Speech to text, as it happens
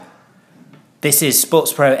This is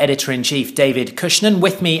SportsPro Editor-in-Chief David Cushnan.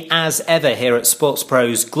 With me, as ever, here at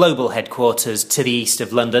SportsPro's global headquarters to the east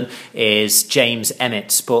of London is James Emmett,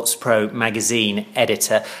 SportsPro magazine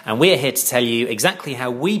editor. And we're here to tell you exactly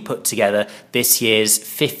how we put together this year's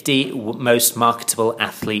 50 most marketable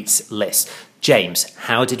athletes list. James,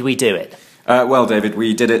 how did we do it? Well, David,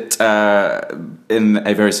 we did it in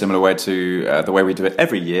a very similar way to the way we do it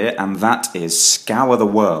every year, and that is scour the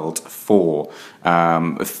world for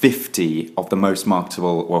 50 of the most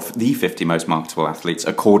marketable, well, the 50 most marketable athletes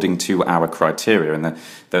according to our criteria. And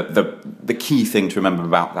the key thing to remember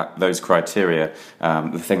about those criteria,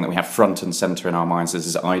 the thing that we have front and centre in our minds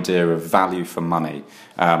is this idea of value for money.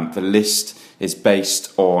 The list is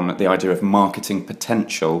based on the idea of marketing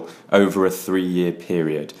potential over a 3-year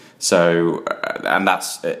period. So, and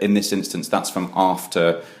that's, in this instance, that's from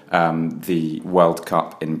after the World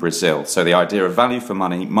Cup in Brazil. So the idea of value for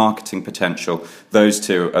money, marketing potential, those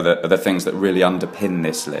two are the things that really underpin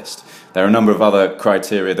this list. There are a number of other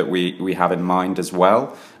criteria that we have in mind as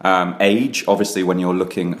well. Age, obviously, when you're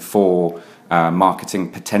looking for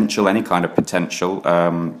marketing potential, any kind of potential.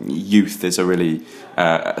 Youth is a really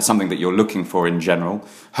something that you're looking for in general.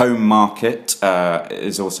 Home market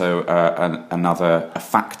is also another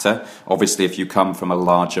factor. Obviously, if you come from a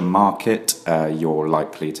larger market, you're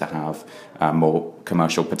likely to have more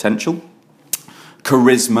commercial potential.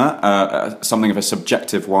 Charisma, something of a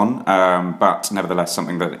subjective one, but nevertheless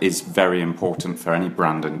something that is very important for any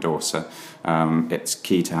brand endorser. It's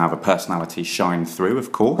key to have a personality shine through,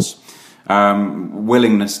 of course.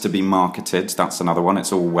 Willingness to be marketed, that's another one.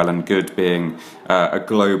 It's all well and good being a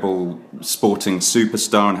global sporting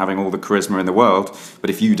superstar and having all the charisma in the world,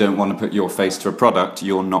 but if you don't want to put your face to a product,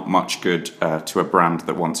 you're not much good to a brand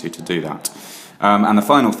that wants you to do that. And the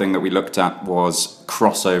final thing that we looked at was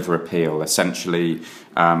crossover appeal, essentially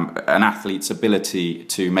an athlete's ability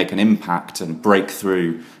to make an impact and break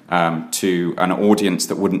through to an audience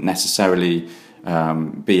that wouldn't necessarily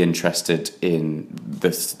be interested in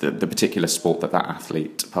the particular sport that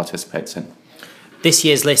athlete participates in. This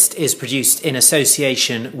year's list is produced in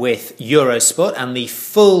association with Eurosport, and the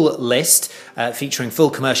full list, featuring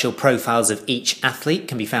full commercial profiles of each athlete,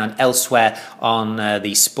 can be found elsewhere on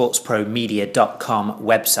the sportspromedia.com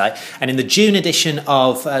website. And in the June edition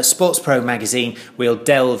of SportsPro magazine, we'll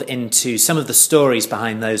delve into some of the stories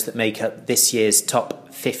behind those that make up this year's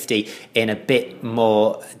top 50 in a bit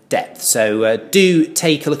more depth. So do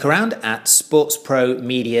take a look around at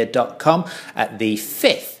sportspromedia.com at the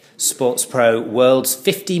 5th SportsPro World's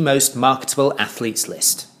 50 Most Marketable Athletes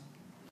list.